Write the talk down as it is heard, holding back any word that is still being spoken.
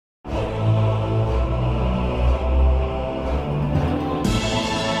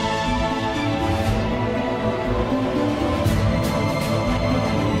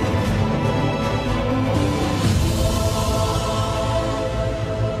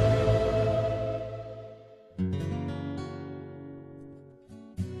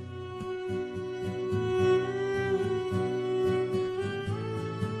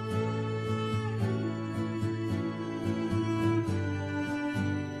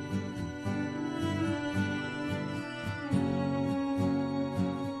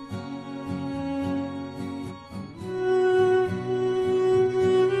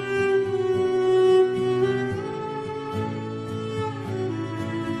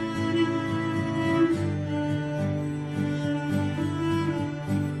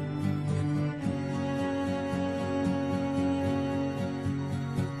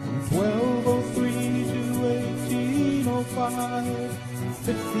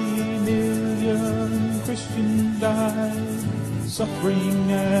died,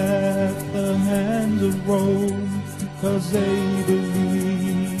 suffering at the hands of Rome, 'cause they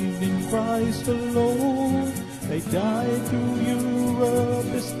believed in Christ alone. They died through Europe,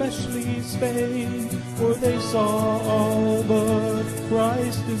 especially Spain, for they saw all but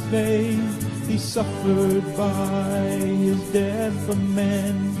Christ is vain. He suffered by his death for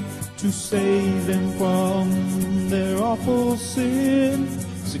men, to save them from their awful sin.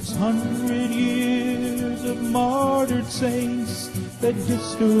 600 years of martyred saints that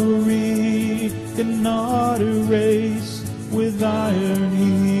history cannot erase. With iron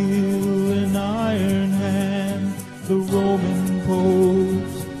heel and iron hand, the Roman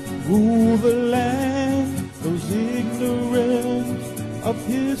popes rule the land. Those ignorant of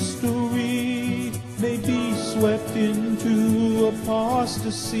history may be swept into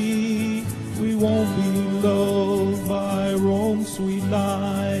apostasy. We won't be loved by Rome's sweet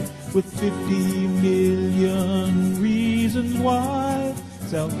lie, with 50 million reasons why.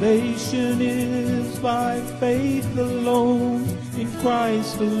 Salvation is by faith alone, in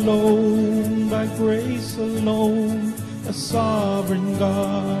Christ alone, by grace alone. A sovereign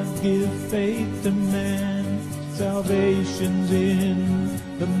God give faith to man. Salvation's in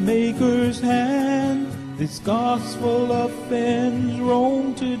the Maker's hand. This gospel offends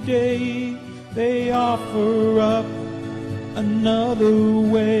Rome today. They offer up another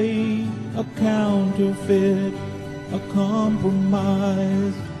way, a counterfeit, a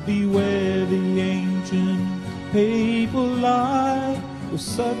compromise. Beware the ancient papal lie, with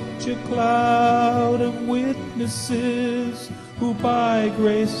such a cloud of witnesses who by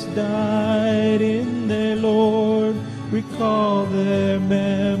grace died in their Lord. Recall their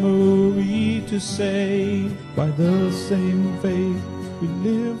memory to say, by the same faith we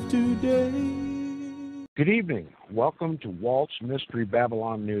live today. Good evening. Welcome to Walt's Mystery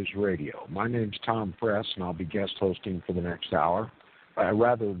Babylon News Radio. My name's Tom Press, and I'll be guest hosting for the next hour,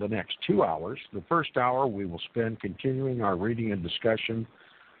 the next 2 hours. The first hour we will spend continuing our reading and discussion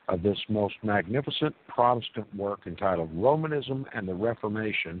of this most magnificent Protestant work entitled Romanism and the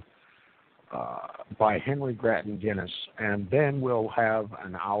Reformation by Henry Grattan Guinness, and then we'll have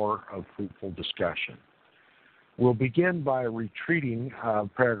an hour of fruitful discussion. We'll begin by retreating a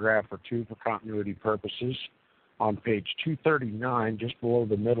paragraph or two for continuity purposes. On page 239, just below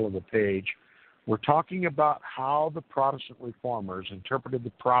the middle of the page, we're talking about how the Protestant reformers interpreted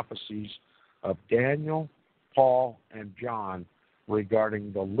the prophecies of Daniel, Paul, and John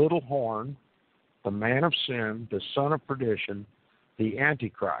regarding the little horn, the man of sin, the son of perdition, the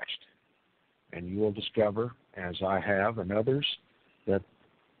Antichrist. And you will discover, as I have and others, that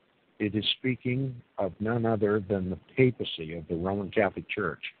it is speaking of none other than the papacy of the Roman Catholic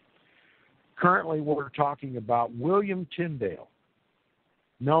Church. Currently, we're talking about William Tyndale,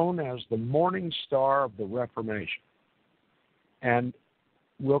 known as the Morning Star of the Reformation. And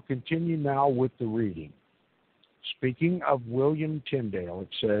we'll continue now with the reading. Speaking of William Tyndale, it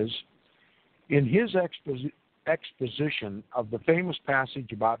says, in his exposition of the famous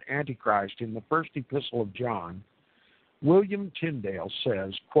passage about Antichrist in the first epistle of John, William Tyndale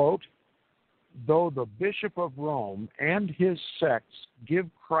says, quote, though the Bishop of Rome and his sects give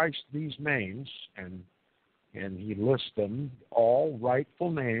Christ these names, and he lists them, all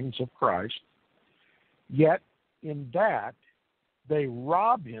rightful names of Christ, yet in that they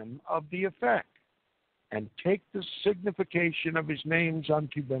rob him of the effect, and take the signification of his names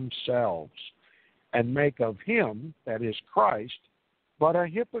unto themselves, and make of him, that is Christ, but a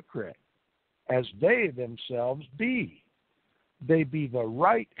hypocrite, as they themselves be. They be the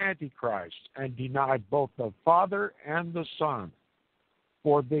right Antichrist, and deny both the Father and the Son.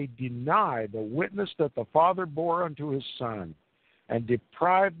 For they deny the witness that the Father bore unto his Son, and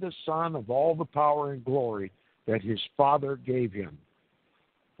deprive the Son of all the power and glory that his Father gave him.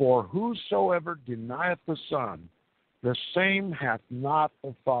 For whosoever denieth the Son, the same hath not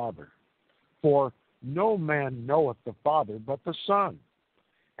the Father. For no man knoweth the Father but the Son,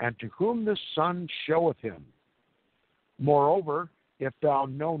 and to whom the Son showeth him. Moreover, if thou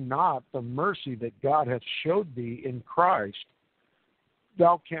know not the mercy that God hath showed thee in Christ,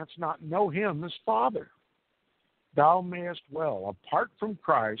 thou canst not know him as Father. Thou mayest well, apart from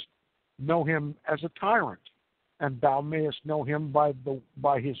Christ, know him as a tyrant, and thou mayest know him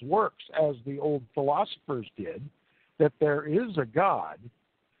by his works, as the old philosophers did, that there is a God,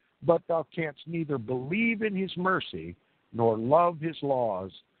 but thou canst neither believe in his mercy nor love his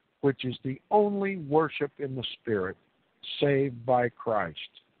laws, which is the only worship in the Spirit, saved by Christ,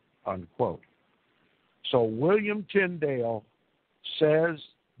 unquote. So William Tyndale says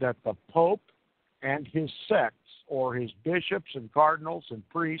that the Pope and his sects, or his bishops and cardinals and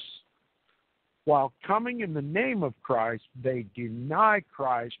priests, While coming in the name of Christ, they deny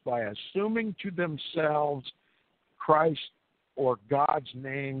Christ by assuming to themselves Christ or God's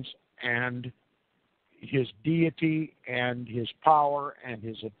names and his deity and his power and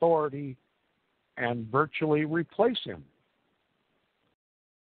his authority, and virtually replace him.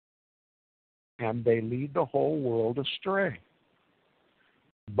 And they lead the whole world astray.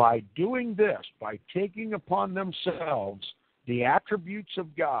 By doing this, by taking upon themselves the attributes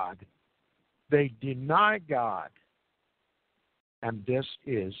of God, they deny God. And this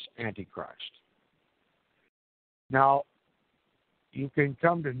is Antichrist. Now, you can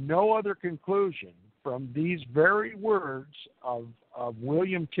come to no other conclusion from these very words of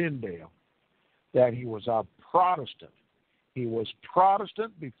William Tyndale that he was a Protestant. He was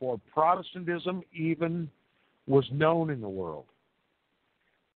Protestant before Protestantism even was known in the world.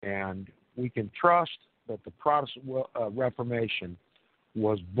 And we can trust that the Protestant Reformation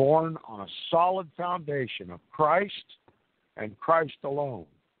was born on a solid foundation of Christ and Christ alone,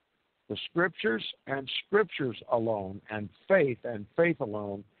 the Scriptures and Scriptures alone, and faith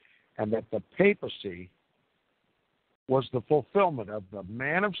alone, and that the papacy was the fulfillment of the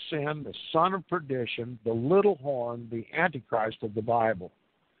man of sin, the son of perdition, the little horn, the Antichrist of the Bible.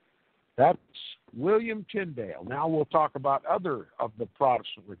 That's William Tyndale. Now we'll talk about other of the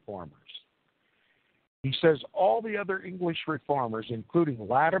Protestant reformers. He says all the other English reformers, including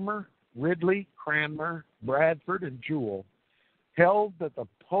Latimer, Ridley, Cranmer, Bradford, and Jewell, held that the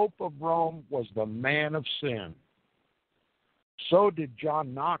Pope of Rome was the man of sin. So did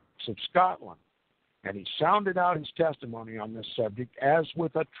John Knox of Scotland, and he sounded out his testimony on this subject as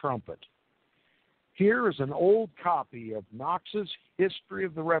with a trumpet. Here is an old copy of Knox's History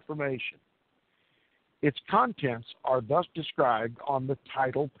of the Reformation. Its contents are thus described on the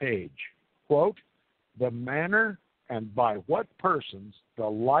title page. Quote, "The manner and by what persons the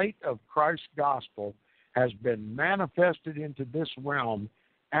light of Christ's gospel has been manifested into this realm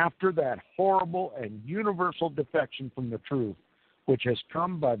after that horrible and universal defection from the truth, which has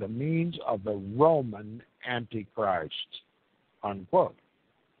come by the means of the Roman Antichrist." Unquote.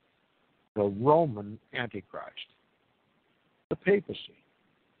 The Roman Antichrist. The papacy.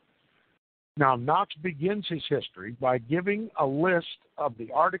 Now, Knox begins his history by giving a list of the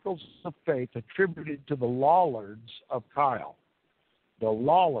articles of faith attributed to the Lollards of Kyle. The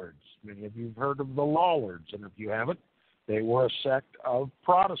Lollards, many of you have heard of the Lollards, and if you haven't, they were a sect of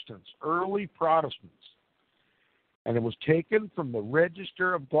Protestants, early Protestants. And it was taken from the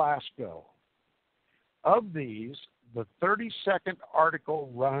Register of Glasgow. Of these, the 32nd article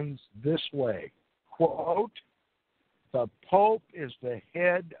runs this way, quote, "The Pope is the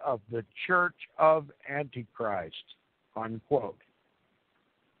head of the Church of Antichrist," unquote.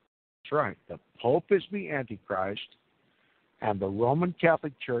 That's right, the Pope is the Antichrist, and the Roman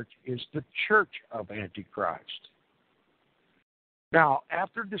Catholic Church is the Church of Antichrist. Now,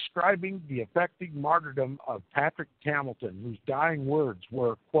 after describing the affecting martyrdom of Patrick Hamilton, whose dying words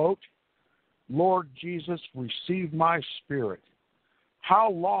were, quote, "Lord Jesus, receive my spirit. How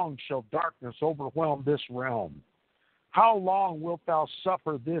long shall darkness overwhelm this realm? How long wilt thou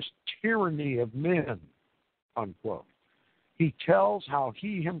suffer this tyranny of men?" Unquote. He tells how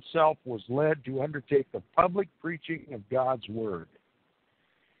he himself was led to undertake the public preaching of God's word.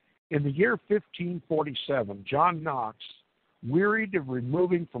 In the year 1547, John Knox, wearied of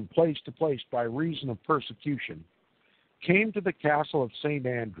removing from place to place by reason of persecution, came to the castle of St.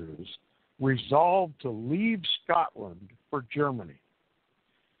 Andrews, resolved to leave Scotland for Germany.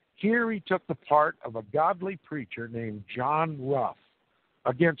 Here he took the part of a godly preacher named John Ruff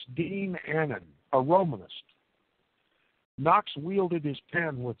against Dean Annan, a Romanist. Knox wielded his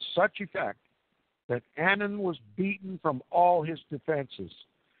pen with such effect that Annan was beaten from all his defenses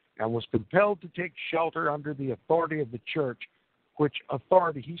and was compelled to take shelter under the authority of the church, which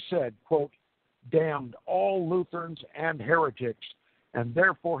authority, he said, quote, "damned all Lutherans and heretics, and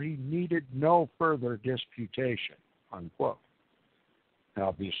therefore he needed no further disputation," unquote.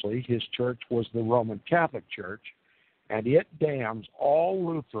 Obviously, his church was the Roman Catholic Church, and it damns all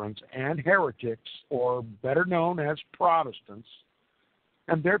Lutherans and heretics, or better known as Protestants,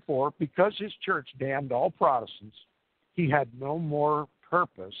 and therefore, because his church damned all Protestants, he had no more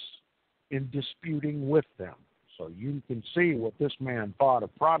purpose in disputing with them. So you can see what this man thought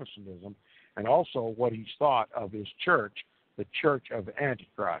of Protestantism and also what he's thought of his church, the Church of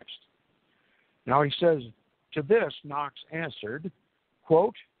Antichrist. Now he says, to this Knox answered,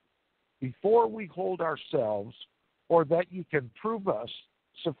 quote, "Before we hold ourselves, or that you can prove us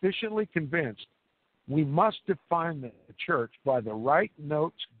sufficiently convinced, we must define the church by the right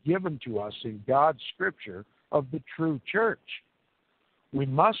notes given to us in God's Scripture of the true church. We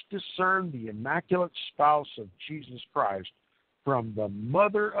must discern the immaculate spouse of Jesus Christ from the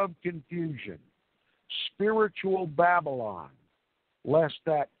mother of confusion, spiritual Babylon, lest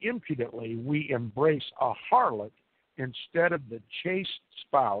that impudently we embrace a harlot instead of the chaste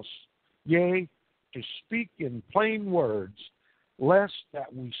spouse, yea, to speak in plain words, lest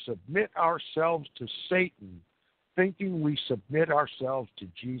that we submit ourselves to Satan, thinking we submit ourselves to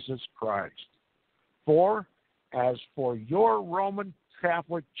Jesus Christ. For, as for your Roman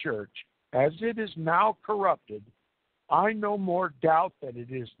Catholic Church, as it is now corrupted, I no more doubt that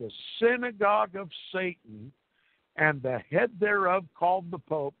it is the synagogue of Satan, and the head thereof called the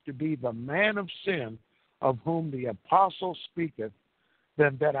Pope to be the man of sin, of whom the apostle speaketh,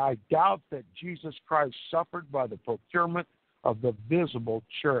 than that I doubt that Jesus Christ suffered by the procurement of the visible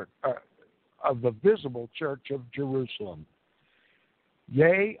church of Jerusalem.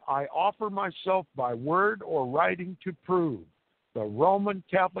 Yea, I offer myself by word or writing to prove the Roman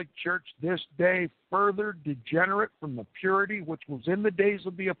Catholic Church this day further degenerate from the purity which was in the days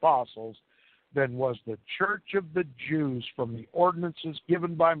of the apostles than was the church of the Jews from the ordinances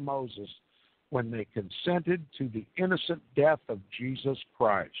given by Moses when they consented to the innocent death of Jesus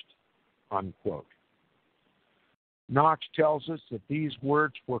Christ." Unquote. Knox tells us that these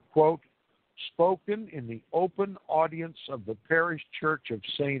words were, quote, spoken in the open audience of the parish church of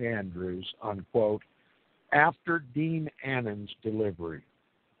St. Andrews, unquote, after Dean Annan's delivery.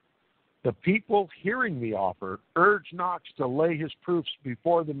 The people hearing the offer urged Knox to lay his proofs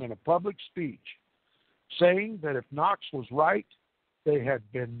before them in a public speech, saying that if Knox was right, they had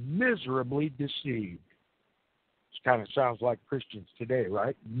been miserably deceived. This kind of sounds like Christians today,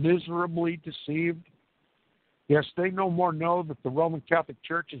 right? Miserably deceived. Yes, they no more know that the Roman Catholic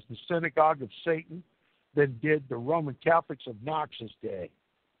Church is the synagogue of Satan than did the Roman Catholics of Knox's day.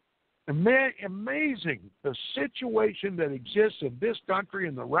 Amazing the situation that exists in this country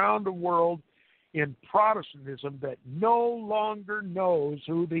and around the world in Protestantism that no longer knows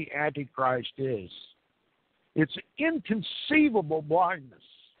who the Antichrist is. It's inconceivable blindness.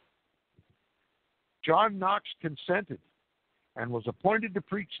 John Knox consented and was appointed to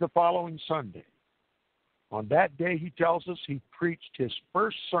preach the following Sunday. On that day, he tells us, he preached his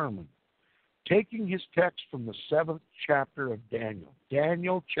first sermon, taking his text from the 7th chapter of Daniel,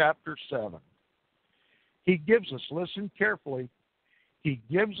 Daniel chapter 7. He gives us, listen carefully, he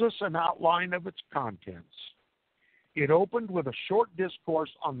gives us an outline of its contents. It opened with a short discourse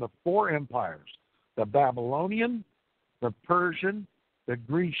on the four empires, the Babylonian, the Persian, the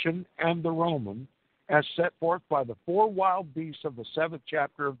Grecian, and the Roman, as set forth by the four wild beasts of the 7th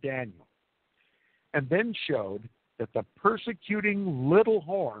chapter of Daniel, and then showed that the persecuting little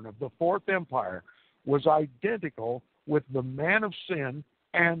horn of the fourth empire was identical with the man of sin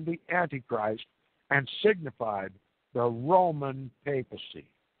and the Antichrist and signified the Roman papacy.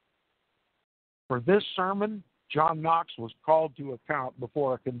 For this sermon, John Knox was called to account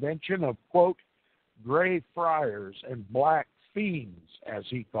before a convention of, quote, gray friars and black fiends, as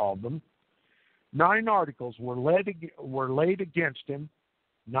he called them. 9 articles were laid against him,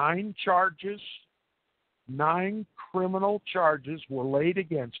 9 criminal charges were laid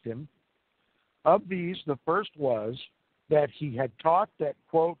against him. Of these, the first was that he had taught that,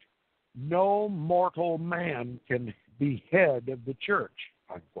 quote, no mortal man can be head of the church,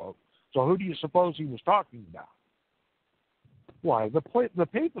 unquote. So who do you suppose he was talking about? Why, the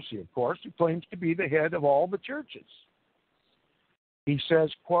papacy, of course, who claims to be the head of all the churches. He says,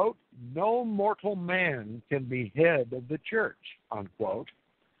 quote, no mortal man can be head of the church, unquote.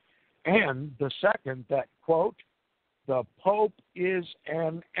 And the second, that, quote, the Pope is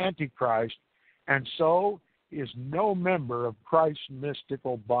an Antichrist, and so is no member of Christ's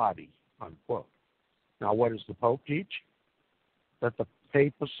mystical body, unquote. Now, what does the Pope teach? That the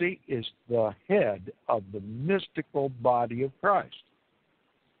papacy is the head of the mystical body of Christ.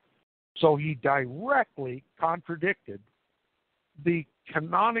 So he directly contradicted the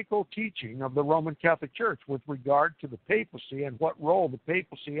canonical teaching of the Roman Catholic Church with regard to the papacy and what role the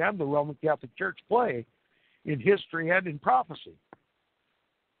papacy and the Roman Catholic Church play in history and in prophecy.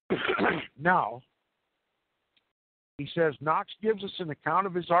 Now, he says, Knox gives us an account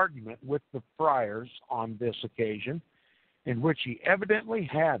of his argument with the friars on this occasion, in which he evidently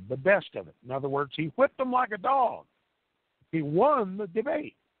had the best of it. In other words, he whipped them like a dog. He won the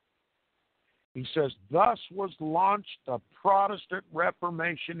debate. He says, thus was launched the Protestant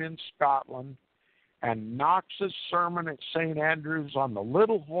Reformation in Scotland, and Knox's sermon at St. Andrews on the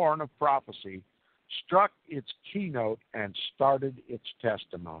little horn of prophecy struck its keynote and started its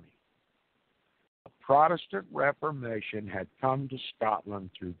testimony. The Protestant Reformation had come to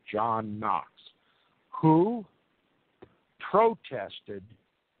Scotland through John Knox, who protested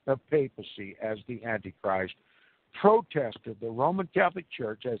the papacy as the Antichrist, protested the Roman Catholic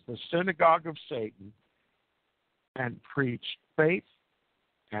Church as the synagogue of Satan, and preached faith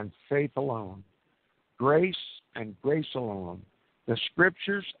and faith alone, grace and grace alone, the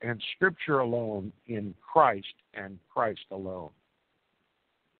Scriptures and Scripture alone, in Christ and Christ alone.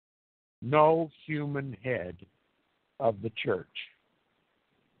 No human head of the church.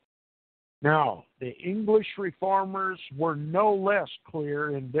 Now, the English reformers were no less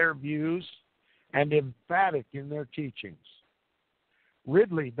clear in their views and emphatic in their teachings.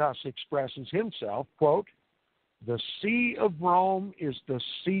 Ridley thus expresses himself, quote, "The see of Rome is the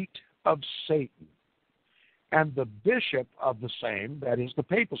seat of Satan, and the bishop of the same, that is the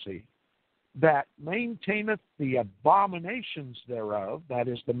papacy, that maintaineth the abominations thereof, that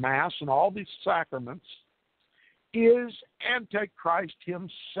is the Mass and all these sacraments, is Antichrist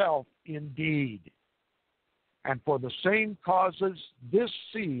himself indeed. And for the same causes, this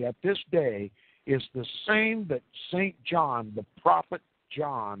see at this day is the same that St. John, the prophet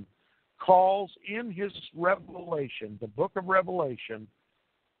John, calls in his Revelation, the book of Revelation,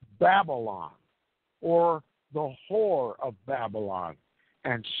 Babylon, or the whore of Babylon,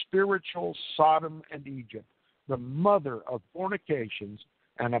 and spiritual Sodom and Egypt, the mother of fornications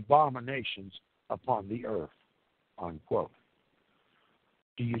and abominations upon the earth," unquote.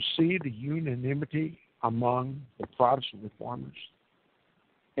 Do you see the unanimity among the Protestant reformers?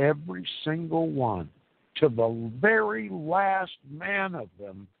 Every single one, to the very last man of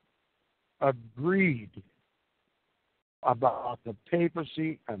them, agreed about the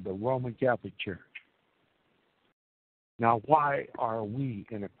papacy and the Roman Catholic Church. Now, why are we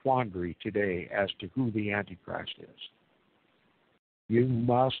in a quandary today as to who the Antichrist is? You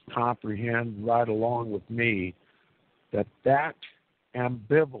must comprehend right along with me that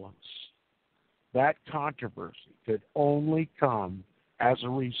ambivalence, that controversy could only come as a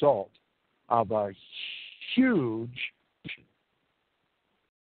result of a huge.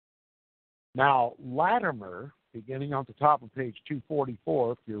 Now, Latimer, beginning on the top of page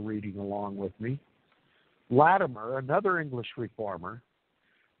 244, if you're reading along with me, Latimer, another English reformer,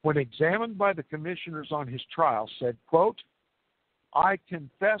 when examined by the commissioners on his trial, said, quote, "I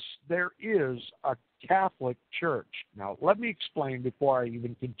confess there is a Catholic Church." Now, let me explain before I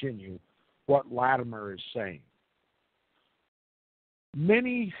even continue what Latimer is saying.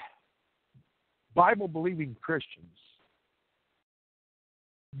 Many Bible-believing Christians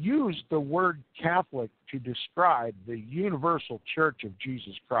use the word Catholic to describe the universal Church of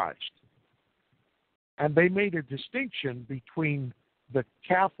Jesus Christ. And they made a distinction between the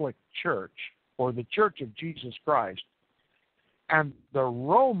Catholic Church, or the Church of Jesus Christ, and the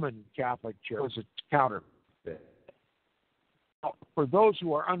Roman Catholic Church as its counterfeit. Now, for those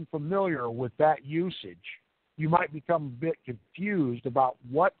who are unfamiliar with that usage, you might become a bit confused about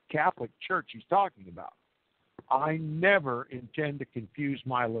what Catholic Church he's talking about. I never intend to confuse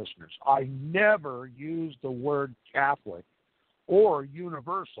my listeners. I never use the word Catholic or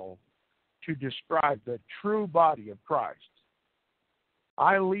universal to describe the true body of Christ.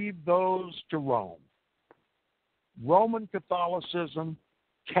 I leave those to Rome. Roman Catholicism,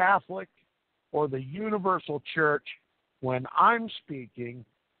 Catholic, or the universal church, when I'm speaking,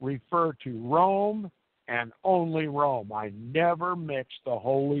 refer to Rome and only Rome. I never mix the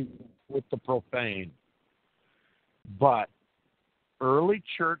holy with the profane. But early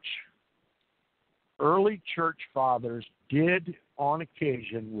church fathers did on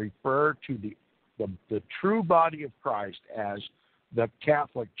occasion refer to the true body of Christ as the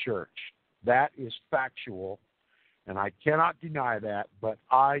Catholic Church. That is factual, and I cannot deny that, but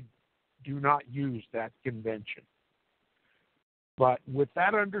I do not use that convention. But with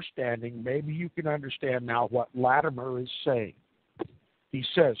that understanding, maybe you can understand now what Latimer is saying. He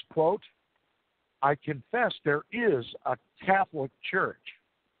says, quote, "I confess there is a Catholic Church,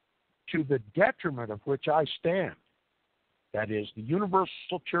 to the detriment of which I stand. That is, the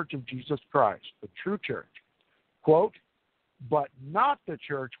universal Church of Jesus Christ, the true church. Quote, but not the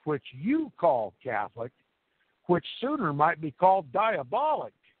church which you call Catholic, which sooner might be called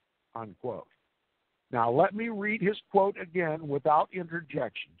diabolic," unquote. Now, let me read his quote again without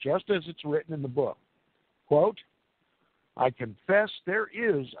interjection, just as it's written in the book. Quote, "I confess there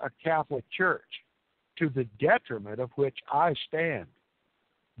is a Catholic Church, to the detriment of which I stand,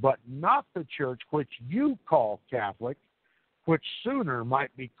 but not the church which you call Catholic, which sooner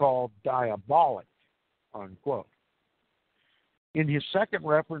might be called diabolic," unquote. In his second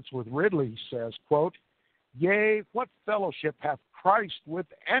reference with Ridley, he says, quote, "Yea, what fellowship hath Christ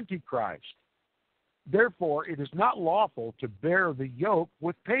with Antichrist? Therefore it is not lawful to bear the yoke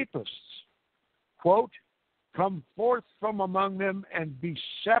with papists." Quote, Come forth from among them and be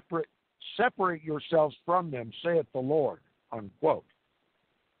separate. Separate yourselves from them, saith the Lord, unquote.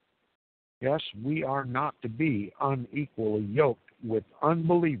 Yes, we are not to be unequally yoked with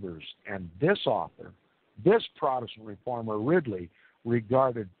unbelievers, and this author, this Protestant reformer Ridley,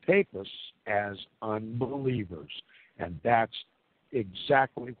 regarded papists as unbelievers, and that's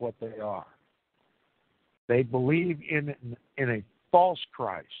exactly what they are. They believe in a false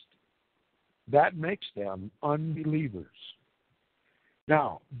Christ. That makes them unbelievers.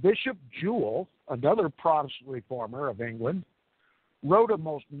 Now, Bishop Jewell, another Protestant reformer of England, wrote a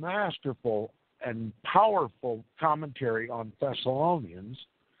most masterful and powerful commentary on Thessalonians,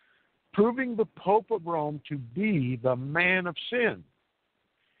 proving the Pope of Rome to be the man of sin.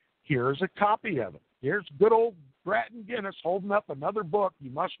 Here's a copy of it. Here's good old Grattan Guinness holding up another book.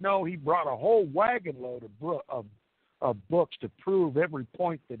 You must know he brought a whole wagon load of books to prove every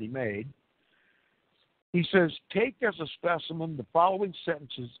point that he made. He says, take as a specimen the following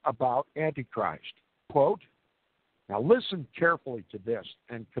sentences about Antichrist. Quote, now listen carefully to this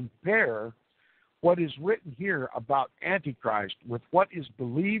and compare what is written here about Antichrist with what is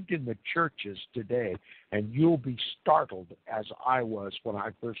believed in the churches today, and you'll be startled as I was when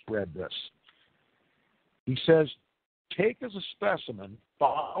I first read this. He says, take as a specimen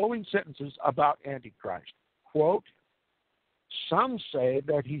following sentences about Antichrist. Quote, some say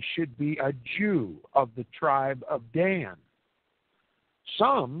that he should be a Jew of the tribe of Dan.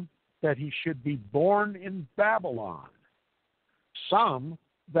 Some that he should be born in Babylon. Some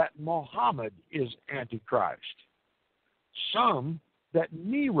that Muhammad is Antichrist. Some that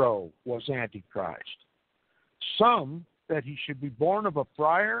Nero was Antichrist. Some that he should be born of a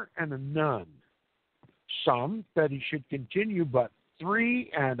friar and a nun. Some that he should continue but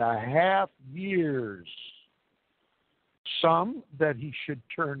 3.5 years. Some that he should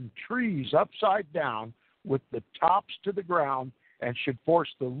turn trees upside down with the tops to the ground and should force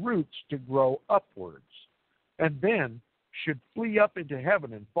the roots to grow upwards, and then should flee up into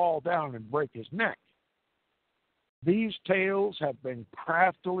heaven and fall down and break his neck. These tales have been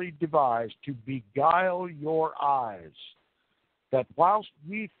craftily devised to beguile your eyes, that whilst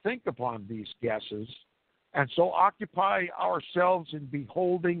we think upon these guesses, and so occupy ourselves in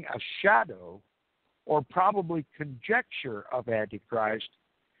beholding a shadow, or probably conjecture of Antichrist,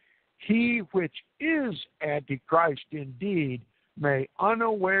 he which is Antichrist indeed may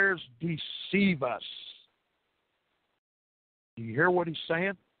unawares deceive us. Do you hear what he's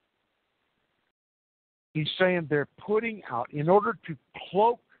saying? He's saying they're putting out, in order to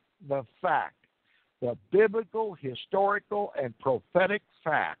cloak the fact, the biblical, historical, and prophetic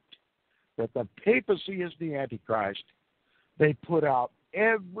fact that the papacy is the Antichrist, they put out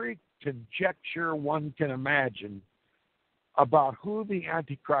every conjecture one can imagine about who the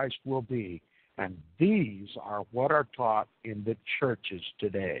Antichrist will be. And these are what are taught in the churches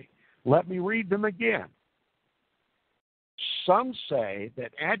today. Let me read them again. Some say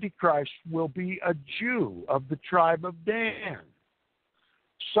that Antichrist will be a Jew of the tribe of Dan.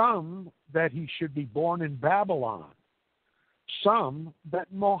 Some that he should be born in Babylon. Some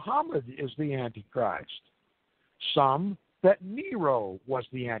that Muhammad is the Antichrist. Some that Nero was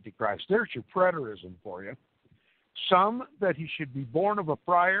the Antichrist. There's your preterism for you. Some that he should be born of a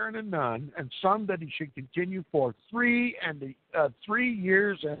friar and a nun, and some that he should continue for 3.5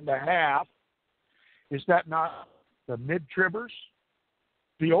 years. Is that not the mid-tribbers?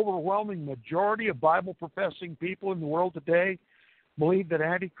 The overwhelming majority of Bible-professing people in the world today believe that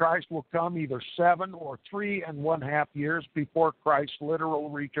Antichrist will come either 7 or 3.5 years before Christ's literal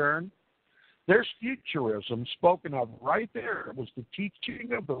return. There's futurism spoken of right there. It was the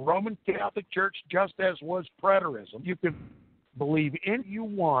teaching of the Roman Catholic Church, just as was preterism. You can believe in you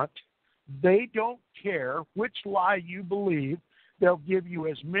want. They don't care which lie you believe. They'll give you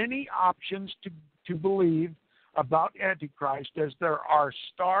as many options to believe about Antichrist as there are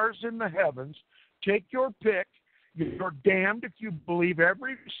stars in the heavens. Take your pick. You're damned if you believe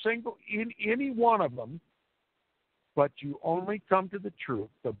every single in any one of them. But you only come to the truth,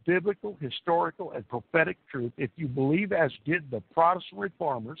 the biblical, historical, and prophetic truth, if you believe, as did the Protestant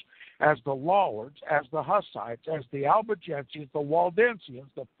reformers, as the Lollards, as the Hussites, as the Albigensians, the Waldensians,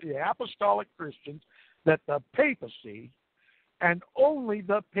 the apostolic Christians, that the papacy, and only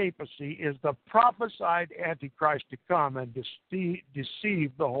the papacy, is the prophesied Antichrist to come and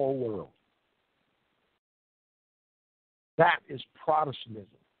deceive the whole world. That is Protestantism.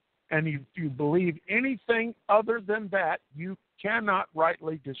 And if you believe anything other than that, you cannot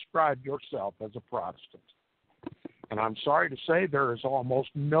rightly describe yourself as a Protestant. And I'm sorry to say there is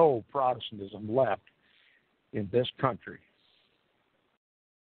almost no Protestantism left in this country.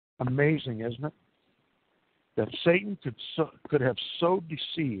 Amazing, isn't it? that Satan could have so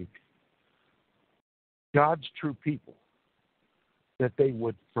deceived God's true people that they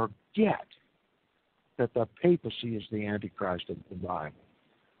would forget that the papacy is the Antichrist of the Bible.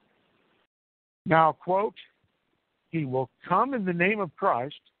 Now, quote, he will come in the name of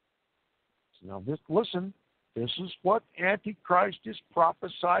Christ. Now, listen, this is what Antichrist is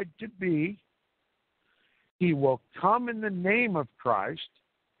prophesied to be. He will come in the name of Christ,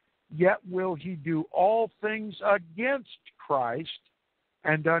 yet will he do all things against Christ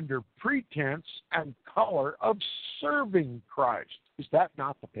and under pretense and color of serving Christ. Is that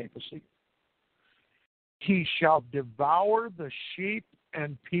not the papacy? He shall devour the sheep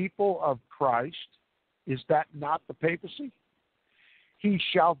and people of Christ. Is that not the papacy? He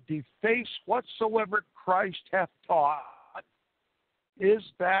shall deface whatsoever Christ hath taught. Is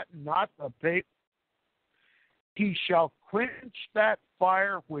that not the papacy? He shall quench that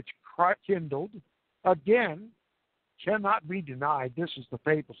fire which Christ kindled. Again, cannot be denied. This is the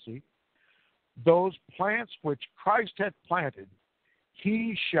papacy. Those plants which Christ hath planted,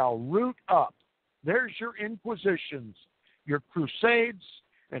 he shall root up. There's your Inquisitions, your Crusades,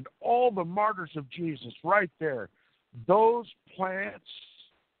 and all the martyrs of Jesus right there. Those plants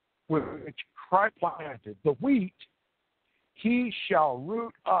which Christ planted, the wheat, he shall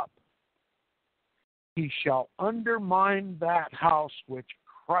root up. He shall undermine that house which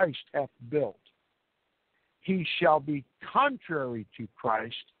Christ hath built. He shall be contrary to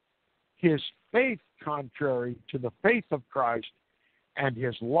Christ, his faith contrary to the faith of Christ, and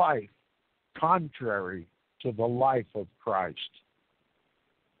his life contrary to the life of Christ.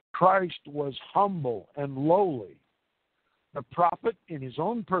 Christ was humble and lowly. The prophet in his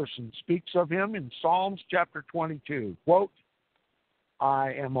own person speaks of him in Psalms chapter 22. Quote,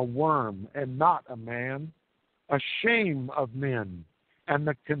 I am a worm and not a man, a shame of men and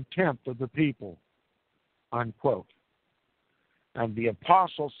the contempt of the people. Unquote. And the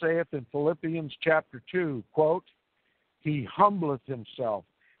apostle saith in Philippians chapter 2, quote, he humbleth himself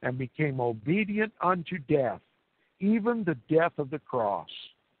and became obedient unto death, even the death of the cross.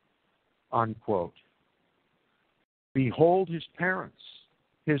 Unquote. Behold his parents,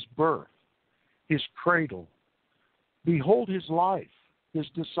 his birth, his cradle. Behold his life, his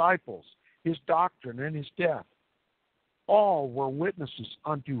disciples, his doctrine, and his death. All were witnesses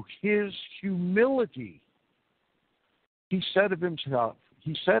unto his humility. He said of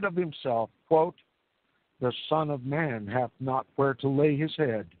himself, quote, the Son of Man hath not where to lay his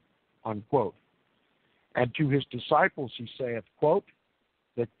head, unquote. And to his disciples he saith, quote,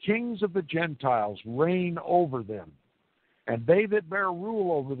 the kings of the Gentiles reign over them, and they that bear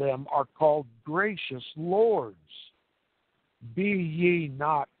rule over them are called gracious lords. But ye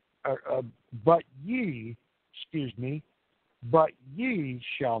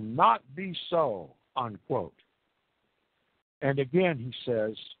shall not be so, unquote. And again he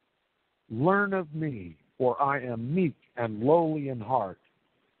says, learn of me, for I am meek and lowly in heart,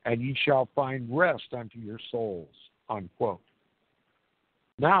 and ye shall find rest unto your souls, unquote.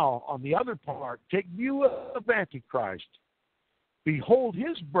 Now, on the other part, take view of Antichrist. Behold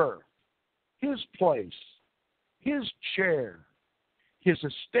his birth, his place, his chair, his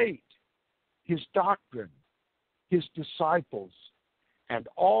estate, his doctrine, his disciples, and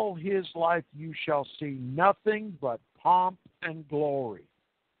all his life you shall see nothing but pomp and glory.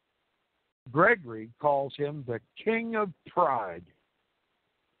 Gregory calls him the king of pride.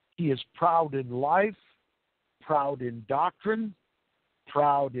 He is proud in life, proud in doctrine,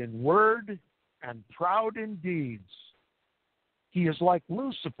 proud in word, and proud in deeds. He is like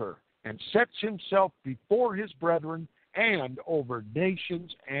Lucifer and sets himself before his brethren and over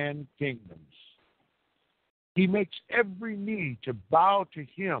nations and kingdoms. He makes every knee to bow to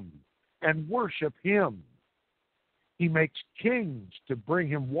him and worship him. He makes kings to bring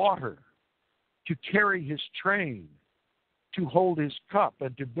him water, to carry his train, to hold his cup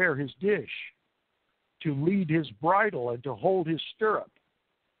and to bear his dish, to lead his bridle and to hold his stirrup.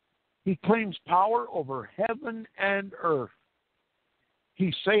 He claims power over heaven and earth.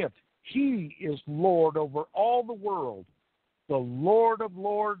 He saith, he is Lord over all the world, the Lord of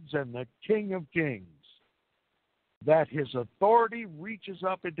lords and the King of kings, that his authority reaches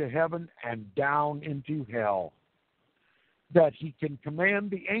up into heaven and down into hell, that he can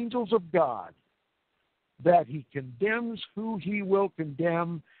command the angels of God, that he condemns who he will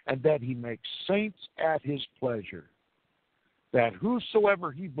condemn, and that he makes saints at his pleasure, that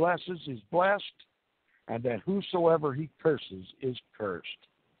whosoever he blesses is blessed, and that whosoever he curses is cursed.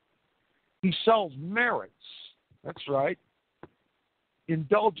 He sells merits, that's right,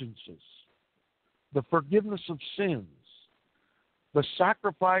 indulgences, the forgiveness of sins, The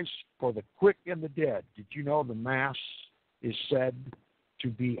sacrifice for the quick and the dead. Did you know the Mass is said to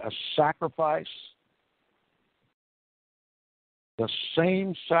be a sacrifice? The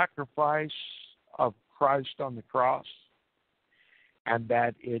same sacrifice of Christ on the cross, and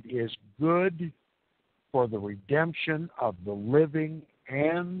that it is good for the redemption of the living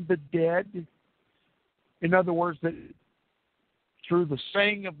and the dead. In other words, that through the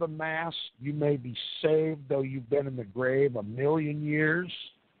saying of the Mass, you may be saved, though you've been in the grave 1,000,000 years.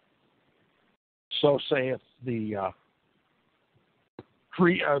 So saith the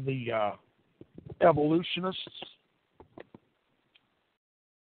evolutionists.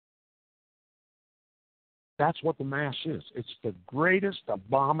 That's what the Mass is. It's the greatest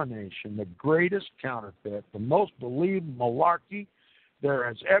abomination, the greatest counterfeit, the most believed malarkey there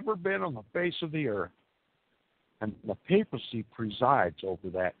has ever been on the face of the earth. And the papacy presides over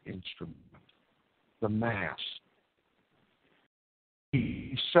that instrument, the Mass.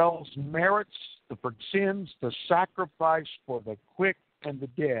 He sells merits, the for sins, the sacrifice for the quick and the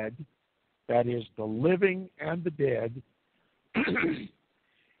dead, that is, the living and the dead.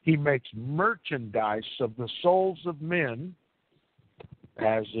 He makes merchandise of the souls of men,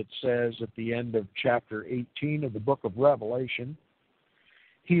 as it says at the end of chapter 18 of the book of Revelation.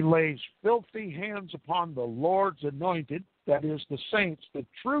 He lays filthy hands upon the Lord's anointed, that is, the saints, the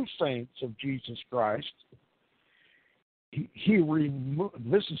true saints of Jesus Christ.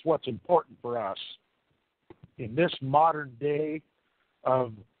 This is what's important for us in this modern day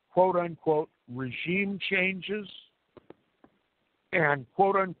of quote-unquote regime changes and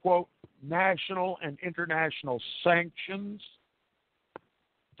quote-unquote national and international sanctions.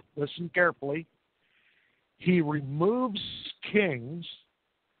 Listen carefully. He removes kings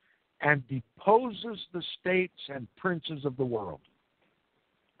and deposes the states and princes of the world.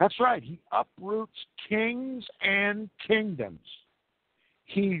 That's right. He uproots kings and kingdoms.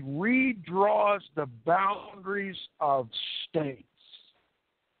 He redraws the boundaries of states.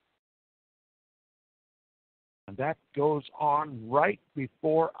 And that goes on right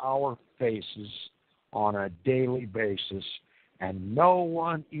before our faces on a daily basis, and no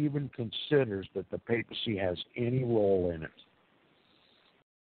one even considers that the papacy has any role in it.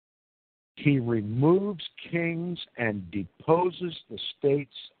 He removes kings and deposes the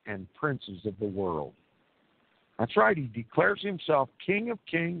states and princes of the world. That's right, he declares himself King of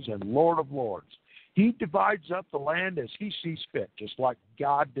kings and Lord of lords. He divides up the land as he sees fit, just like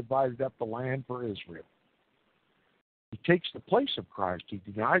God divided up the land for Israel. He takes the place of Christ. He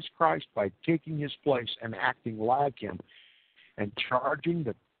denies Christ by taking his place and acting like him and charging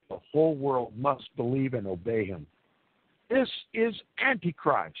that the whole world must believe and obey him. This is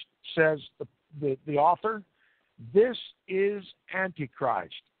Antichrist, says the author. This is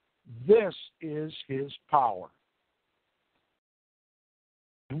Antichrist. This is his power.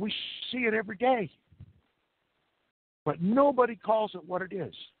 And we see it every day. But nobody calls it what it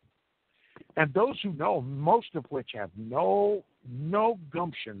is. And those who know, most of which have no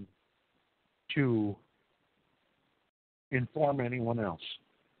gumption to inform anyone else.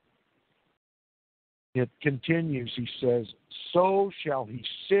 It continues, he says, so shall he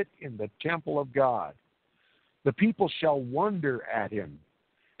sit in the temple of God. The people shall wonder at him,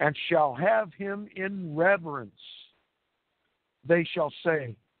 and shall have him in reverence. They shall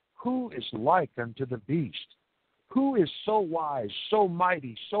say, who is like unto the beast? Who is so wise, so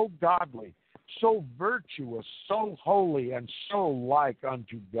mighty, so godly, so virtuous, so holy, and so like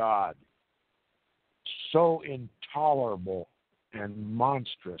unto God? So intolerable and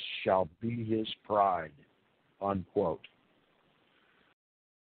monstrous shall be his pride. Unquote.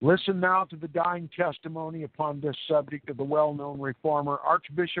 Listen now to the dying testimony upon this subject of the well-known reformer,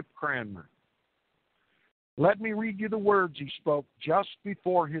 Archbishop Cranmer. Let me read you the words he spoke just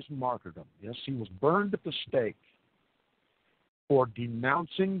before his martyrdom. Yes, he was burned at the stake for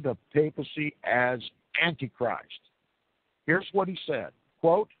denouncing the papacy as Antichrist. Here's what he said,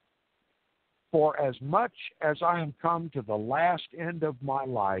 quote, for as much as I am come to the last end of my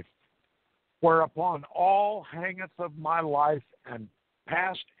life, whereupon all hangeth of my life and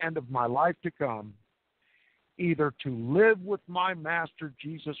past and of my life to come, either to live with my Master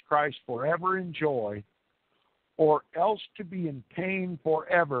Jesus Christ forever in joy, or else to be in pain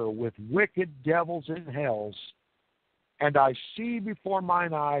forever with wicked devils in hells, and I see before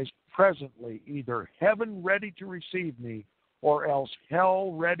mine eyes presently either heaven ready to receive me, or else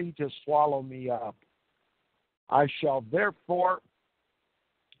hell ready to swallow me up. I shall therefore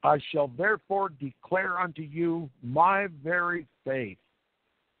declare unto you my very faith,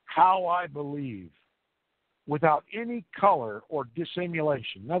 how I believe, without any color or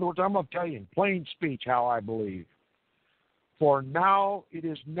dissimulation. In other words, I'm going to tell you in plain speech how I believe. For now it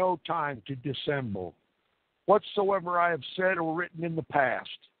is no time to dissemble. Whatsoever I have said or written in the past,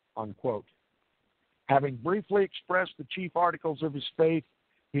 unquote. Having briefly expressed the chief articles of his faith,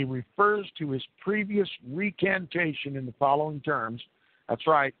 he refers to his previous recantation in the following terms. That's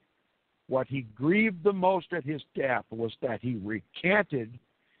right. What he grieved the most at his death was that he recanted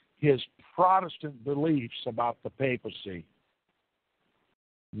his Protestant beliefs about the papacy.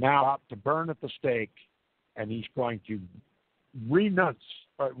 Now out to burn at the stake, and he's going to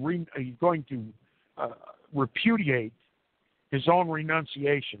repudiate his own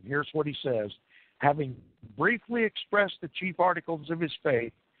renunciation. Here's what he says. Having briefly expressed the chief articles of his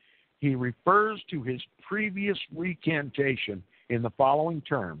faith, he refers to his previous recantation in the following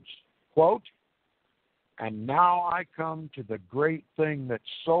terms. Quote, and now I come to the great thing that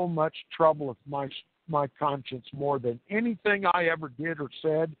so much troubleth my conscience more than anything I ever did or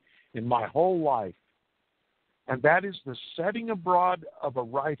said in my whole life. And that is the setting abroad of a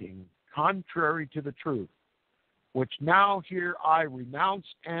writing contrary to the truth, which now here I renounce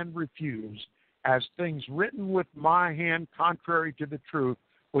and refuse, as things written with my hand contrary to the truth,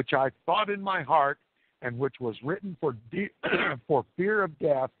 which I thought in my heart, and which was written for fear of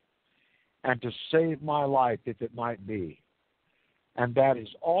death, and to save my life, if it might be. And that is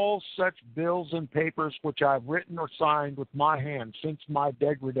all such bills and papers which I have written or signed with my hand since my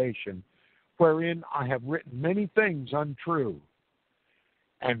degradation, wherein I have written many things untrue.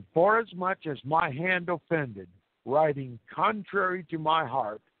 And forasmuch as my hand offended, writing contrary to my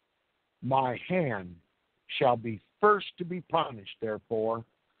heart, my hand shall be first to be punished, therefore.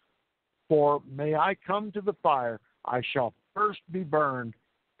 For may I come to the fire, I shall first be burned,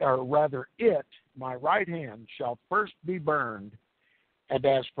 or rather it, my right hand, shall first be burned. And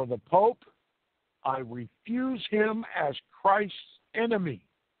as for the Pope, I refuse him as Christ's enemy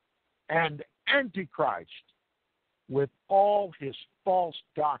and Antichrist with all his false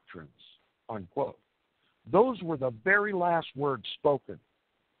doctrines, unquote. Those were the very last words spoken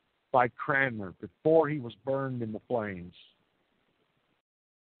by Cranmer before he was burned in the flames.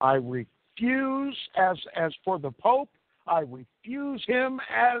 I refuse, as for the Pope, I refuse him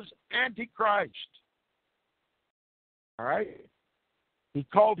as Antichrist. All right? He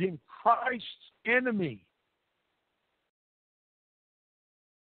called him Christ's enemy.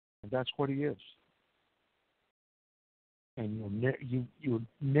 And that's what he is. And you'll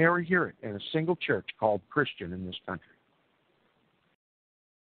never hear it in a single church called Christian in this country.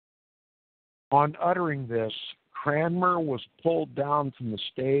 On uttering this, Cranmer was pulled down from the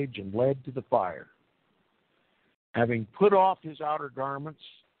stage and led to the fire. Having put off his outer garments,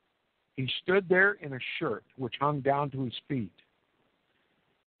 he stood there in a shirt which hung down to his feet.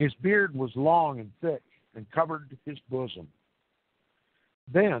 His beard was long and thick and covered his bosom.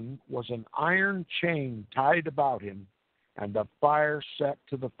 Then was an iron chain tied about him, and the fire set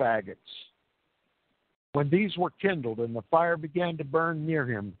to the faggots. When these were kindled and the fire began to burn near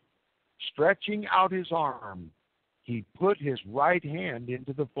him, stretching out his arm, he put his right hand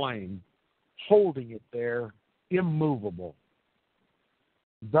into the flame, holding it there immovable.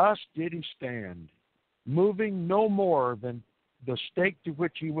 Thus did he stand, moving no more than the stake to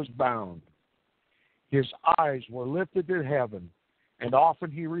which he was bound. His eyes were lifted to heaven, and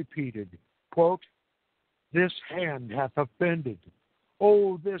often he repeated, quote, this hand hath offended.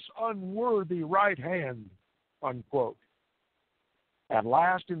 Oh, this unworthy right hand, unquote. At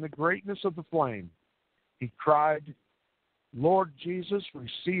last, in the greatness of the flame, he cried, Lord Jesus,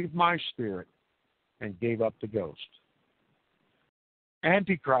 receive my spirit, and gave up the ghost.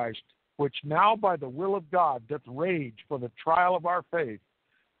 Antichrist, which now by the will of God doth rage for the trial of our faith,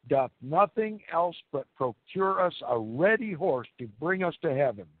 doth nothing else but procure us a ready horse to bring us to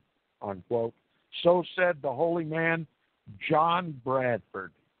heaven, unquote. So said the holy man, John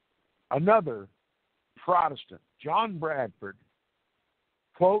Bradford. Another Protestant, John Bradford,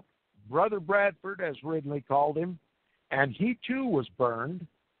 quote, Brother Bradford, as Ridley called him, and he too was burned.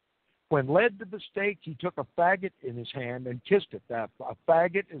 When led to the stake, he took a faggot in his hand and kissed it. A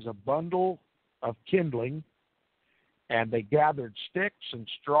faggot is a bundle of kindling, and they gathered sticks and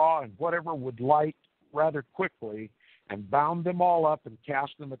straw and whatever would light rather quickly and bound them all up and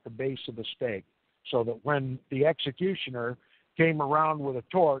cast them at the base of the stake, so that when the executioner came around with a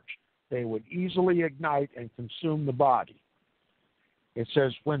torch, they would easily ignite and consume the body. It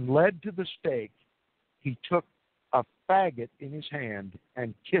says, when led to the stake, he took a faggot in his hand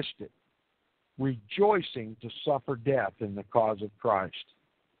and kissed it, rejoicing to suffer death in the cause of Christ.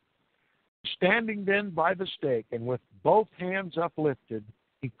 Standing then by the stake and with both hands uplifted,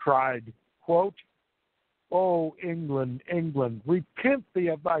 he cried, quote, O England, England, repent thee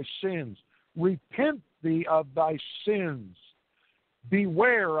of thy sins. Repent thee of thy sins.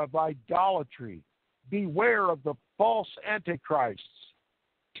 Beware of idolatry. Beware of the false antichrists.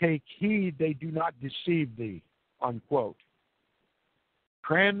 Take heed they do not deceive thee, unquote.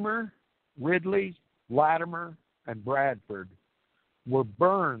 Cranmer, Ridley, Latimer, and Bradford were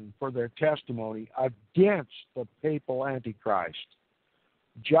burned for their testimony against the papal Antichrist,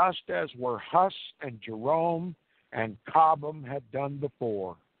 just as were Huss and Jerome and Cobham had done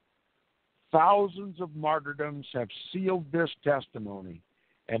before. Thousands of martyrdoms have sealed this testimony,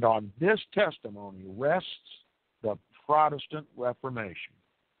 and on this testimony rests the Protestant Reformation.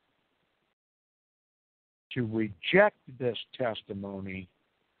 To reject this testimony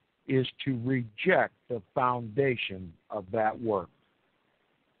is to reject the foundation of that work.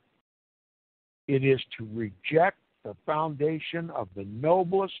 It is to reject the foundation of the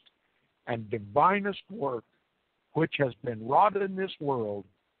noblest and divinest work which has been wrought in this world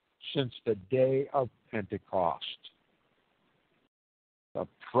since the day of Pentecost. The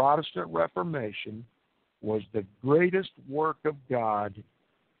Protestant Reformation was the greatest work of God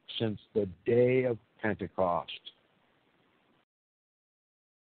since the day of Pentecost.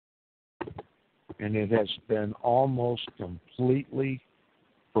 And it has been almost completely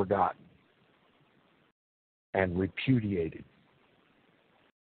forgotten and repudiated.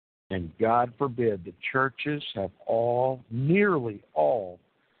 And God forbid the churches have nearly all,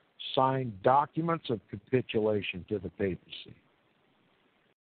 signed documents of capitulation to the papacy.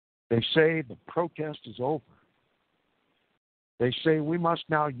 They say the protest is over. They say we must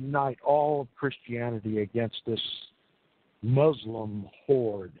now unite all of Christianity against this Muslim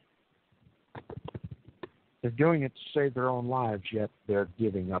horde. They're doing it to save their own lives, yet they're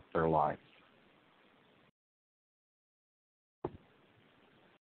giving up their life.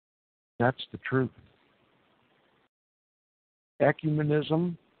 That's the truth.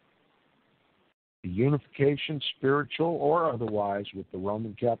 Ecumenism, the unification, spiritual or otherwise, with the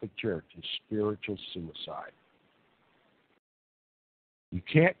Roman Catholic Church is spiritual suicide. You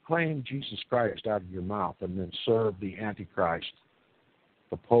can't claim Jesus Christ out of your mouth and then serve the Antichrist,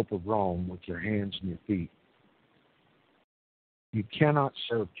 the Pope of Rome, with your hands and your feet. You cannot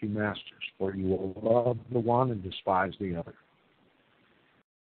serve two masters, for you will love the one and despise the other.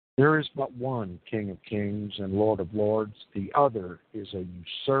 There is but one King of Kings and Lord of Lords. The other is a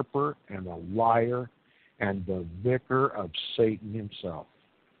usurper and a liar and the vicar of Satan himself.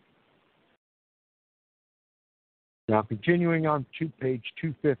 Now, continuing on to page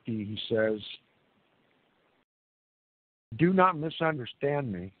 250, he says, "Do not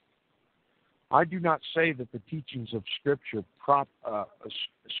misunderstand me. I do not say that the teachings of Scripture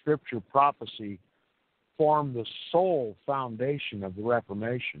prophecy form the sole foundation of the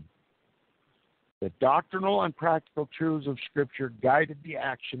Reformation. The doctrinal and practical truths of Scripture guided the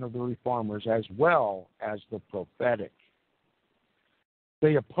action of the Reformers as well as the prophetic.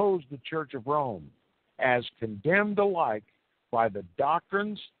 They opposed the Church of Rome as condemned alike by the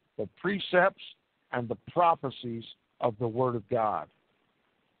doctrines, the precepts, and the prophecies of the Word of God.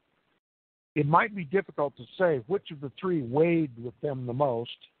 It might be difficult to say which of the three weighed with them the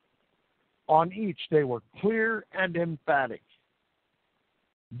most. On each, they were clear and emphatic.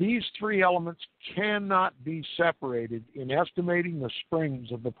 These three elements cannot be separated in estimating the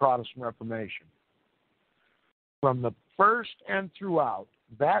springs of the Protestant Reformation. From the first and throughout,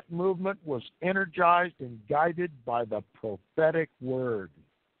 that movement was energized and guided by the prophetic word.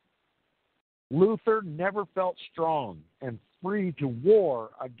 Luther never felt strong and free to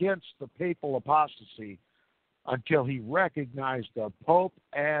war against the papal apostasy until he recognized the Pope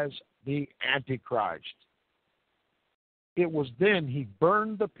as the Antichrist. It was then he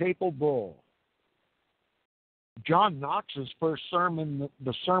burned the papal bull. John Knox's first sermon,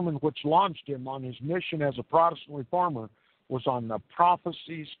 the sermon which launched him on his mission as a Protestant reformer, was on the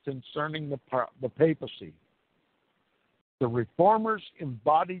prophecies concerning the papacy. The reformers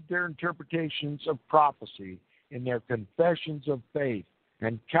embodied their interpretations of prophecy in their confessions of faith,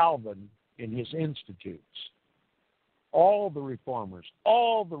 and Calvin in his Institutes. All the reformers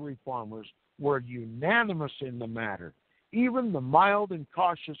were unanimous in the matter. Even the mild and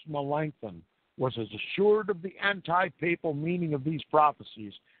cautious Melanchthon was as assured of the anti-papal meaning of these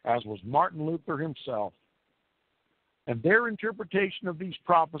prophecies as was Martin Luther himself. And their interpretation of these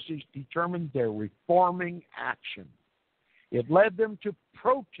prophecies determined their reforming action. It led them to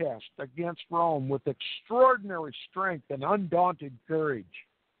protest against Rome with extraordinary strength and undaunted courage.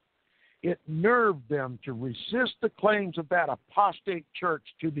 It nerved them to resist the claims of that apostate church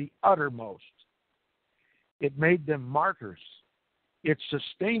to the uttermost. It made them martyrs. It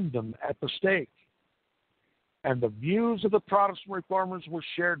sustained them at the stake. And the views of the Protestant reformers were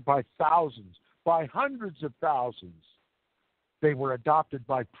shared by thousands, by hundreds of thousands. They were adopted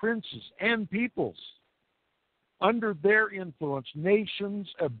by princes and peoples. Under their influence, nations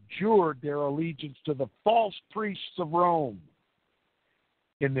abjured their allegiance to the false priests of Rome.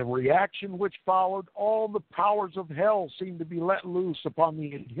 In the reaction which followed, all the powers of hell seemed to be let loose upon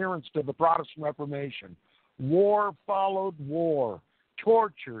the adherents to the Protestant Reformation. War followed war.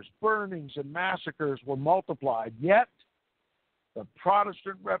 Tortures, burnings, and massacres were multiplied. Yet, the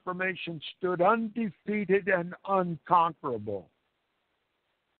Protestant Reformation stood undefeated and unconquerable.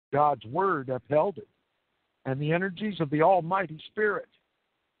 God's Word upheld it, and the energies of the Almighty Spirit.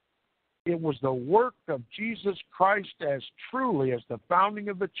 It was the work of Jesus Christ as truly as the founding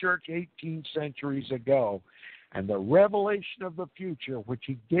of the church 18 centuries ago, and the revelation of the future which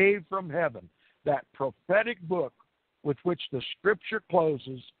he gave from heaven, that prophetic book with which the Scripture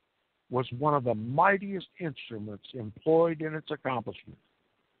closes, was one of the mightiest instruments employed in its accomplishment.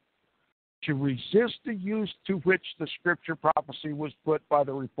 To resist the use to which the Scripture prophecy was put by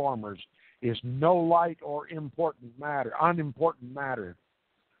the Reformers is no light or unimportant matter.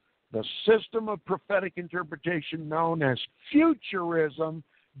 The system of prophetic interpretation known as futurism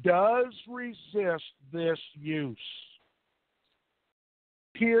does resist this use.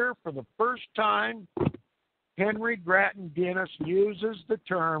 Here, for the first time, Henry Grattan Guinness uses the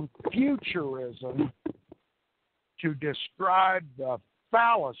term futurism to describe the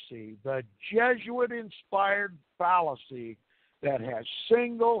fallacy, the Jesuit-inspired fallacy that has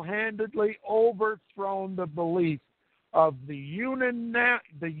single-handedly overthrown the belief of the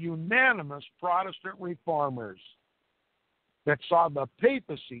unanimous Protestant reformers that saw the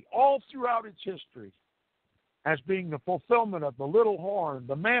papacy all throughout its history as being the fulfillment of the little horn,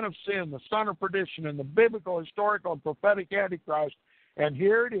 the man of sin, the son of perdition, and the biblical, historical, and prophetic Antichrist. And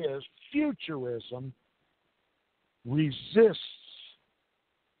here it is, futurism resists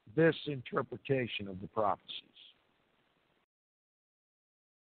this interpretation of the prophecies.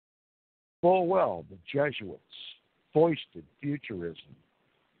 Full well, the Jesuits foisted futurism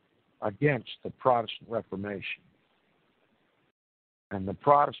against the Protestant Reformation. And the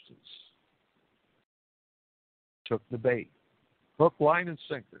Protestants took the bait, hook, line, and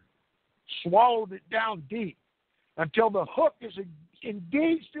sinker, swallowed it down deep until the hook is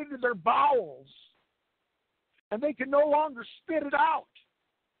engaged into their bowels and they can no longer spit it out.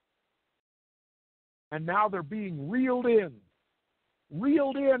 And now they're being reeled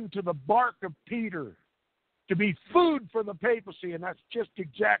into the bark of Peter to be food for the papacy, and that's just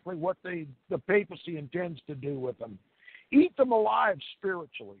exactly what the papacy intends to do with them. Eat them alive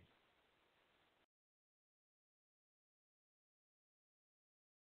spiritually.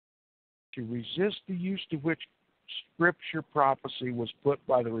 To resist the use to which Scripture prophecy was put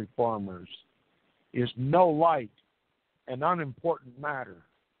by the Reformers is no light and unimportant matter.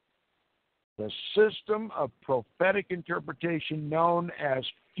 The system of prophetic interpretation known as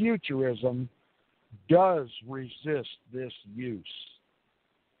futurism does resist this use.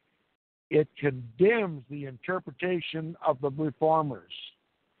 It condemns the interpretation of the Reformers.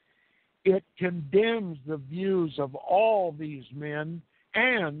 It condemns the views of all these men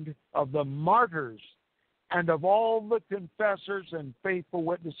and of the martyrs and of all the confessors and faithful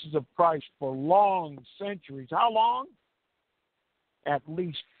witnesses of Christ for long centuries. How long? At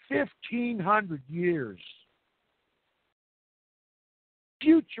least 1,500 years.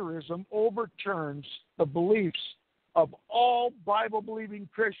 Futurism overturns the beliefs of all Bible-believing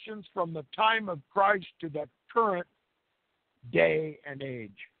Christians from the time of Christ to the current day and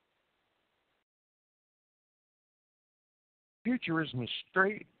age. Futurism is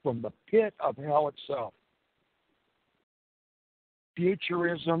straight from the pit of hell itself.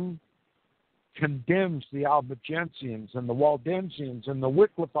 Futurism condemns the Albigensians and the Waldensians and the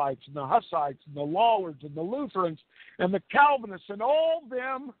Wycliffites and the Hussites and the Lollards and the Lutherans and the Calvinists and all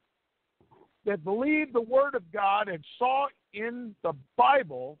them that believed the Word of God and saw in the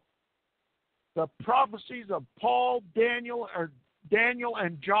Bible the prophecies of Paul, Daniel,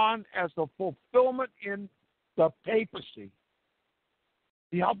 and John as the fulfillment in the papacy.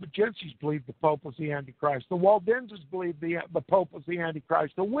 The Albigenses believed the Pope was the Antichrist. The Waldenses believed the Pope was the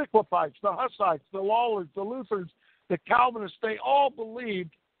Antichrist. The Wycliffites, the Hussites, the Lollards, the Lutherans, the Calvinists, they all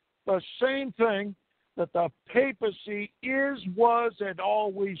believed the same thing, that the papacy is, was, and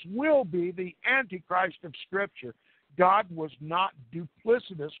always will be the Antichrist of Scripture. God was not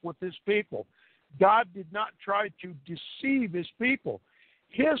duplicitous with his people. God did not try to deceive his people.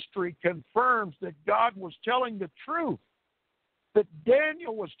 History confirms that God was telling the truth, that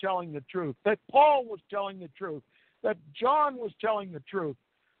Daniel was telling the truth, that Paul was telling the truth, that John was telling the truth.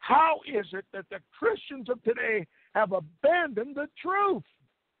 How is it that the Christians of today have abandoned the truth?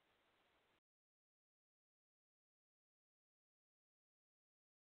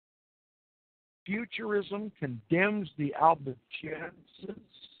 futurism condemns the Albigenses,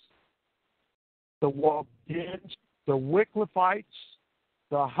 the Waldenses, the Wycliffites,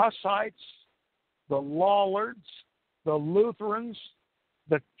 the Hussites, the Lollards, the Lutherans,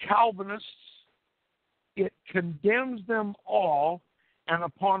 the Calvinists. It condemns them all, and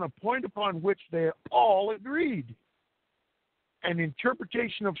upon a point upon which they all agreed. An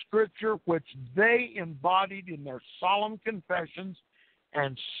interpretation of Scripture which they embodied in their solemn confessions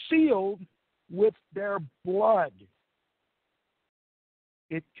and sealed with their blood.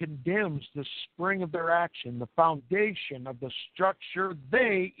 It condemns the spring of their action, the foundation of the structure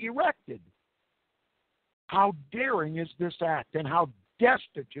they erected. How daring is this act, and how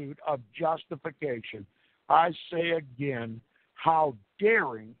destitute of justification. I say again, how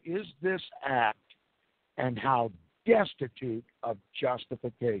daring is this act, and how destitute of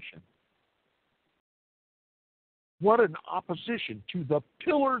justification. What an opposition to the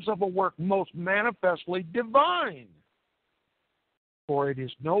pillars of a work most manifestly divine. For it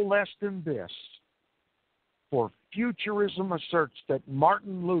is no less than this. For futurism asserts that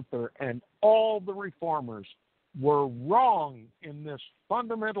Martin Luther and all the reformers were wrong in this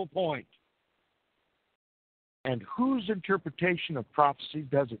fundamental point. And whose interpretation of prophecy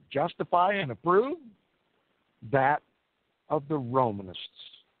does it justify and approve? That of the Romanists.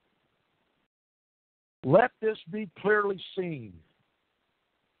 Let this be clearly seen.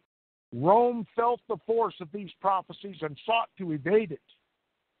 Rome felt the force of these prophecies and sought to evade it.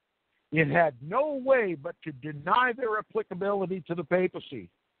 It had no way but to deny their applicability to the papacy.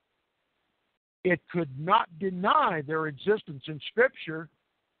 It could not deny their existence in Scripture.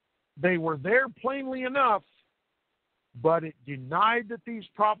 They were there plainly enough, but it denied that these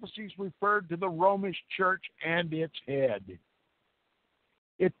prophecies referred to the Romish Church and its head.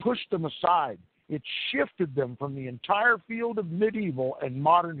 It pushed them aside. It shifted them from the entire field of medieval and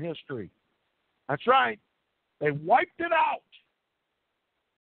modern history. That's right. They wiped it out.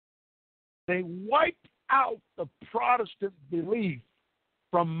 They wiped out the Protestant belief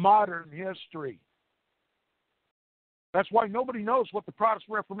from modern history. That's why nobody knows what the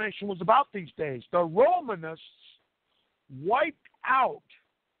Protestant Reformation was about these days. The Romanists wiped out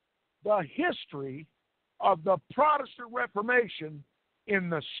the history of the Protestant Reformation in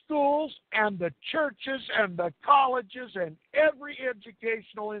the schools and the churches and the colleges and every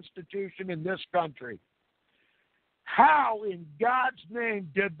educational institution in this country. How in God's name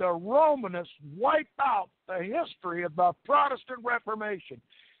did the Romanists wipe out the history of the Protestant Reformation?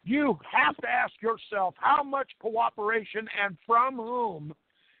 You have to ask yourself, how much cooperation and from whom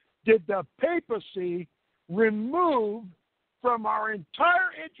did the papacy remove from our entire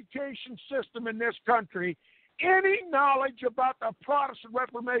education system in this country any knowledge about the Protestant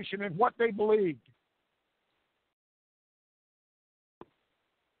Reformation and what they believed?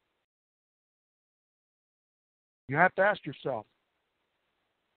 You have to ask yourself.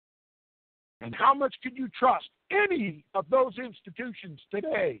 And how much can you trust any of those institutions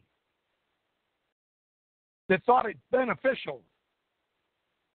today that thought it beneficial,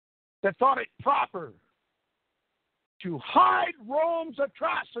 that thought it proper to hide Rome's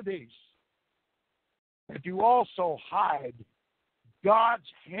atrocities and to also hide God's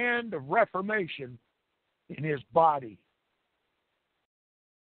hand of reformation in his body?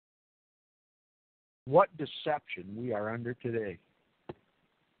 What deception we are under today.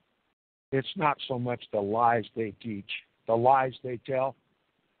 It's not so much the lies they teach, the lies they tell.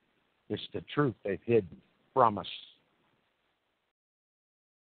 It's the truth they've hidden from us.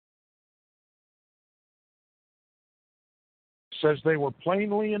 It says they were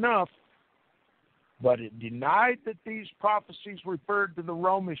plainly enough, but it denied that these prophecies referred to the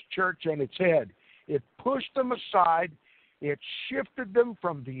Romish Church and its head. It pushed them aside. It shifted them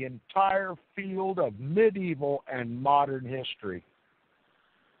from the entire field of medieval and modern history.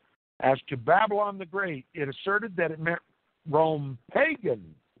 As to Babylon the Great, it asserted that it meant Rome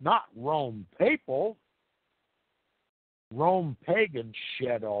pagan, not Rome papal. Rome pagan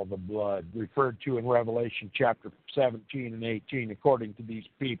shed all the blood, referred to in Revelation chapter 17 and 18, according to these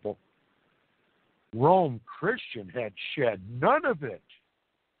people. Rome Christian had shed none of it.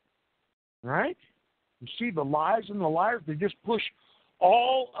 Right? You see the lies and the liars? They just push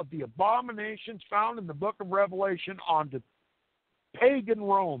all of the abominations found in the book of Revelation onto pagan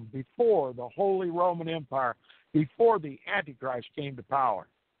Rome before the Holy Roman Empire, before the Antichrist came to power.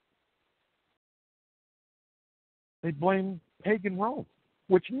 They blame pagan Rome,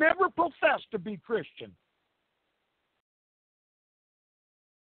 which never professed to be Christian.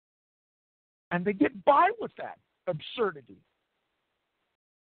 And they get by with that absurdity.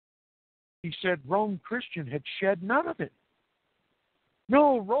 He said Rome Christian had shed none of it.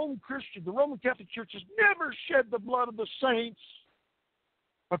 No, the Roman Catholic Church has never shed the blood of the saints,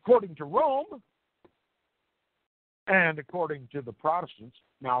 according to Rome, and according to the Protestants,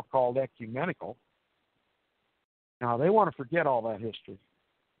 now called ecumenical. Now, they want to forget all that history.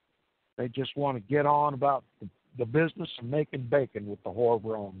 They just want to get on about the business of making bacon with the whore of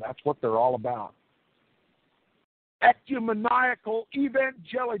Rome. That's what they're all about. Ecumenical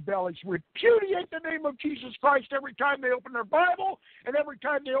evangelibellies repudiate the name of Jesus Christ every time they open their Bible, and every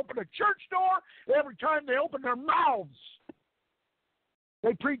time they open a church door, and every time they open their mouths.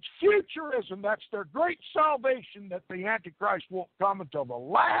 They preach futurism. That's their great salvation, that the Antichrist won't come until the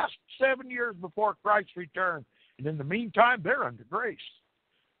last 7 years before Christ's return. And in the meantime, they're under grace.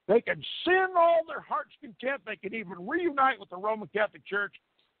 They can sin all their heart's content. They can even reunite with the Roman Catholic Church,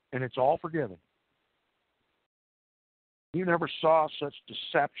 and it's all forgiven. You never saw such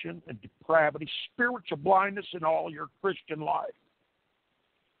deception and depravity, spiritual blindness in all your Christian life,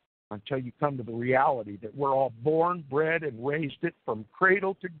 until you come to the reality that we're all born, bred, and raised it from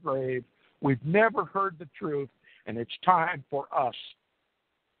cradle to grave. We've never heard the truth, and it's time for us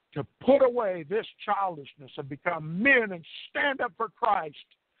to put away this childishness and become men and stand up for Christ,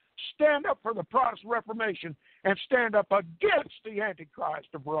 stand up for the Protestant Reformation, and stand up against the Antichrist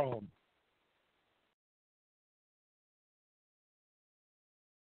of Rome.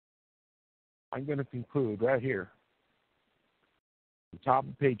 I'm going to conclude right here, on top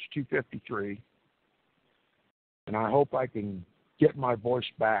of page 253, and I hope I can get my voice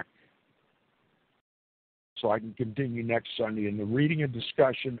back so I can continue next Sunday in the reading and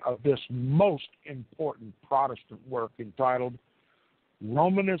discussion of this most important Protestant work entitled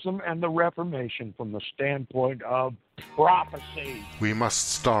Romanism and the Reformation from the Standpoint of Prophecy. We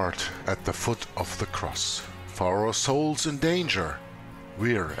must start at the foot of the cross. For our souls in danger,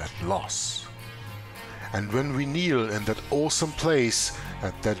 we're at loss. And when we kneel in that awesome place,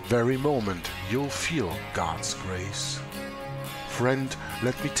 at that very moment, you'll feel God's grace. Friend,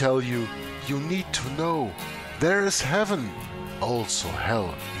 let me tell you, you need to know, there is heaven, also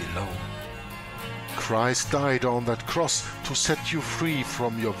hell below. Christ died on that cross to set you free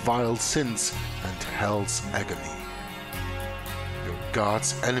from your vile sins and hell's agony. You're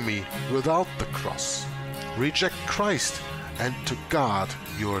God's enemy without the cross. Reject Christ, and to God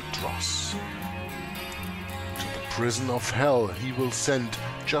you're dross. Prison of hell he will send,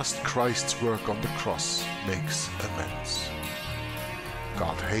 just Christ's work on the cross makes amends.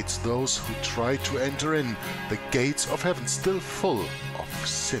 God hates those who try to enter in, the gates of heaven still full of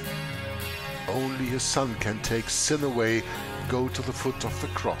sin. Only his Son can take sin away. Go to the foot of the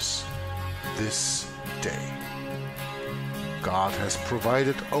cross this day. God has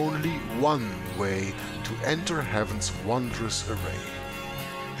provided only one way to enter heaven's wondrous array.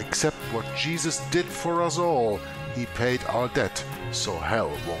 Accept what Jesus did for us all. He paid our debt, so hell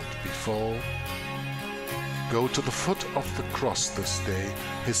won't befall. Go to the foot of the cross this day.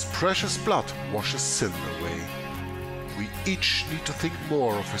 His precious blood washes sin away. We each need to think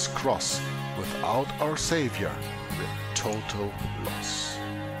more of his cross. Without our Savior, we're total loss.